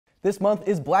This month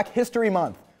is Black History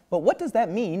Month. But what does that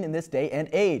mean in this day and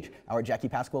age? Our Jackie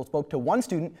Pascal spoke to one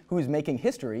student who is making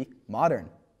history modern.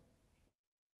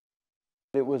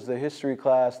 It was the history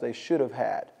class they should have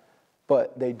had,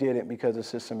 but they didn't because of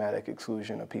systematic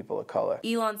exclusion of people of color.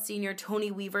 ELN senior Tony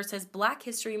Weaver says Black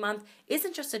History Month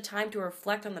isn't just a time to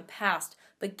reflect on the past,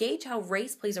 but gauge how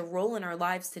race plays a role in our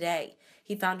lives today.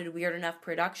 He founded Weird Enough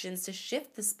Productions to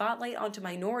shift the spotlight onto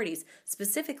minorities,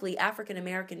 specifically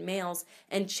African-American males,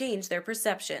 and change their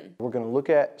perception. We're going to look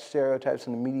at stereotypes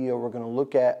in the media. We're going to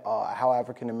look at how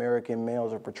African-American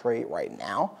males are portrayed right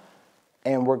now.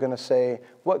 And we're going to say,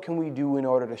 what can we do in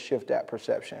order to shift that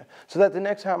perception? So that the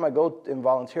next time I go and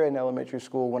volunteer in elementary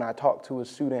school, when I talk to a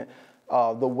student,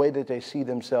 the way that they see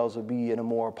themselves will be in a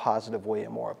more positive way, a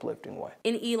more uplifting way.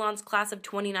 In ELN's class of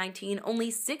 2019, only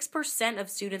 6% of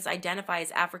students identify as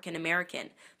African American.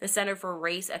 The Center for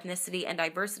Race, Ethnicity, and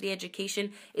Diversity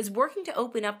Education is working to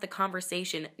open up the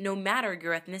conversation, no matter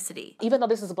your ethnicity. Even though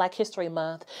this is Black History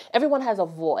Month, everyone has a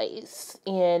voice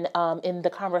in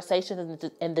the conversations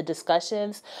and the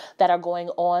discussions that are going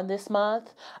on this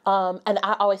month. And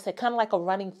I always say, kind of like a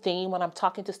running theme when I'm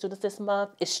talking to students this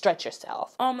month, is stretch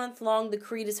yourself. All month long, the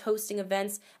Creed is hosting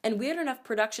events, and Weird Enough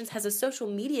Productions has a social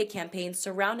media campaign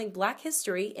surrounding Black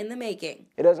history in the making.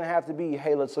 It doesn't have to be,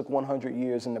 hey, let's look 100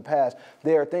 years in the past.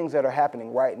 There are things that are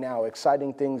happening right now,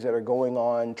 exciting things that are going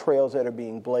on, trails that are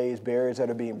being blazed, barriers that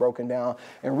are being broken down.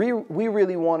 And we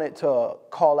really wanted to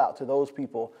call out to those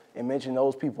people and mention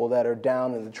those people that are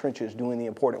down in the trenches doing the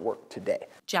important work today.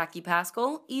 Jackie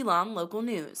Pascal, ELN Local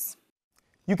News.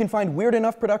 You can find Weird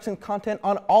Enough Production content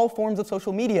on all forms of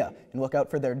social media and look out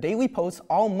for their daily posts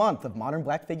all month of modern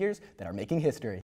Black figures that are making history.